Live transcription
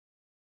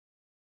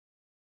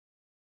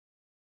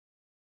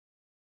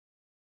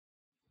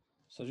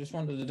So I just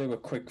wanted to do a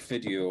quick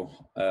video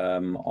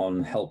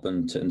on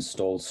helping to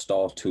install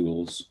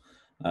StarTools,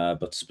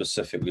 but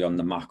specifically on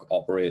the Mac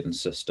operating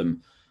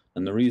system.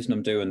 And the reason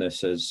I'm doing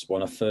this is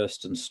when I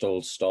first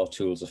installed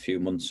StarTools a few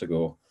months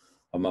ago,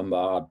 I remember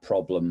I had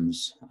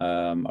problems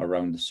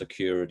around the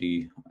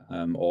security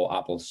or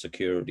Apple's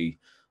security,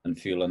 and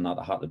feeling that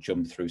I had to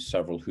jump through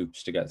several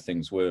hoops to get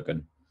things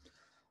working.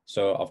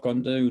 So I've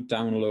gone to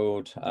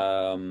download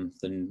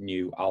the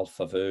new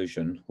alpha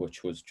version,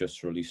 which was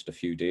just released a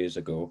few days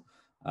ago,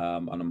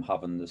 and I'm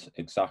having this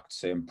exact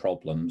same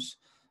problems.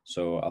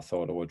 So I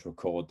thought I would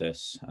record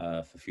this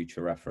for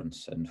future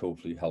reference and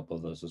hopefully help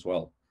others as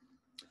well.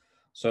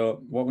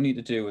 So what we need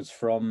to do is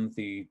from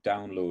the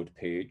download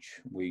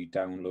page, we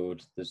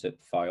download the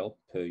zip file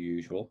per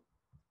usual.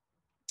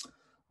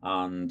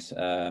 And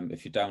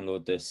if you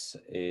download this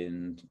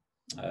in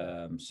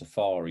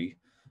Safari,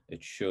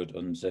 it should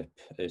unzip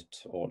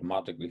it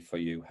automatically for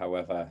you.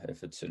 However,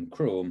 if it's in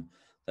Chrome,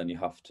 then you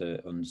have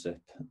to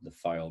unzip the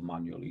file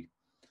manually.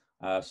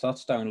 So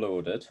that's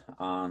downloaded,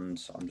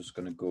 and I'm just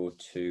going to go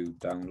to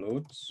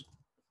Downloads.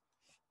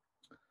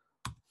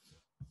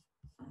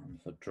 And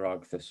if I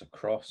drag this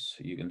across,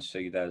 you can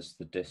see there's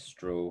the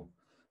distro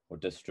or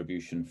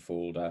distribution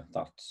folder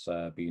that's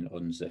been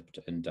unzipped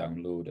and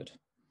downloaded.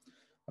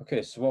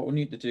 Okay, so what we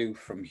need to do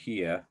from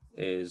here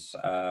is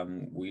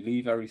we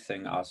leave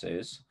everything as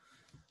is,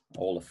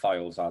 all the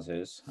files as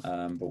is,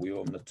 but we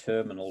open the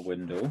terminal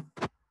window,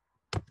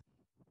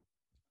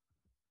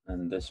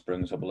 and this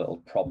brings up a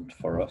little prompt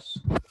for us.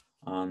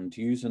 And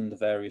using the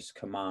various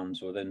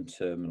commands within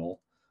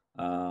terminal,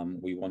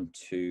 we want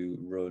to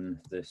run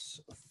this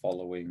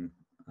following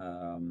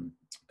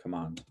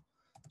command.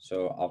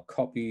 So I'll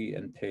copy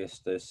and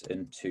paste this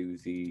into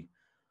the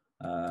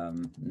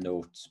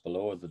notes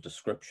below, the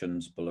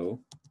descriptions below.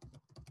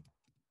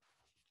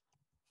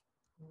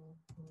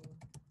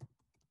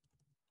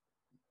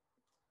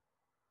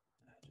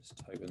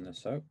 Just typing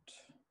this out.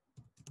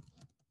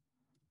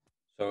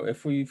 So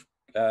if we've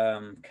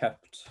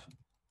kept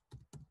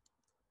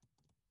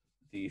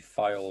the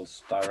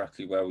files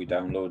directly where we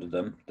downloaded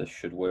them, this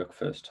should work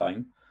first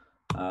time.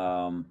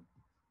 And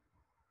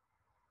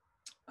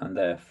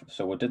there,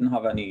 so we didn't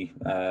have any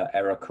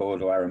error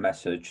code or error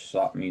message, so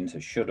that means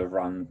it should have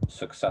run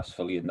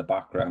successfully in the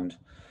background.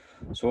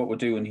 So what we're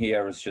doing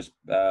here is just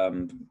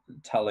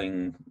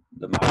telling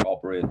the Mac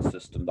operating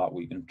system that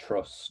we can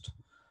trust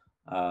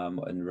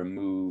and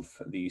remove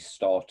the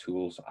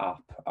StarTools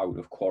app out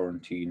of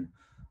quarantine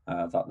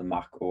that the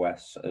Mac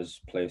OS has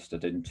placed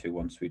it into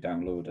once we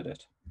downloaded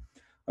it.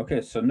 Okay,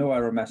 so no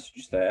error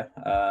message there.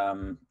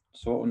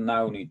 So what we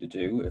now need to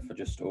do, if I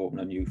just open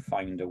a new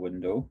Finder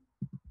window,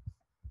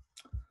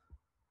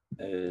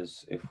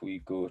 is if we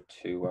go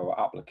to our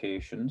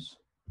applications,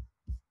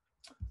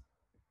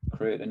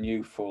 create a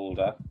new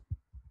folder,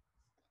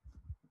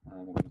 and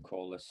we're going to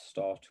call this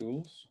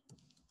StarTools.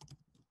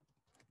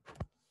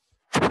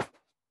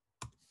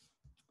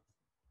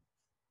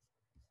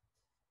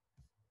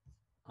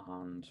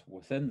 And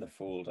within the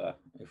folder,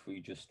 if we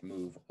just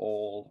move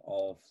all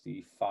of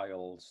the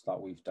files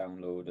that we've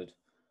downloaded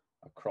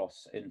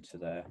across into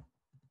there,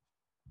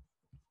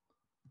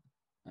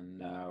 and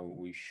now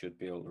we should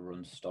be able to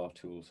run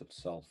StarTools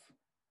itself.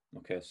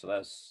 Okay, so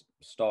there's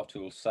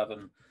StarTools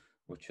 7,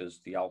 which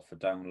is the alpha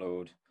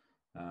download,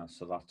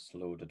 so that's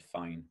loaded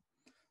fine.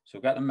 So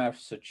we get a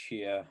message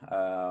here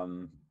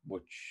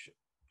which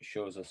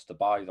shows us to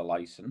buy the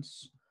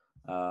license.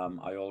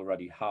 I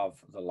already have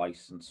the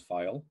license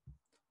file.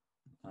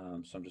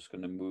 So I'm just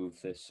going to move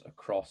this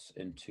across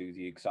into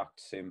the exact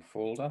same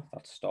folder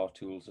that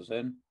StarTools is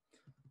in.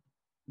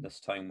 This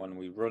time when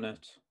we run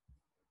it,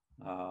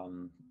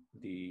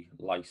 the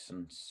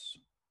license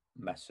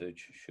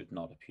message should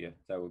not appear.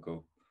 There we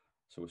go.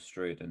 So we're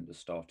straight into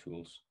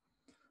StarTools.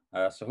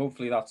 So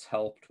hopefully that's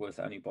helped with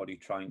anybody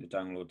trying to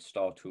download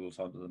StarTools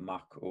onto the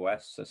Mac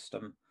OS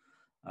system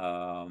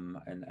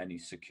and any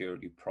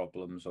security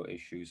problems or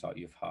issues that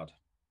you've had.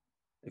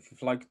 If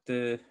you've liked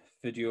the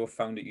video,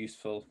 found it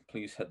useful,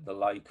 please hit the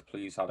like,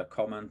 please add a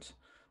comment.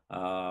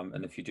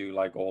 And if you do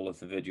like all of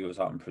the videos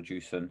that I'm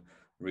producing,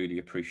 really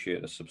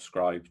appreciate a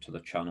subscribe to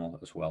the channel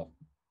as well.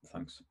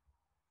 Thanks.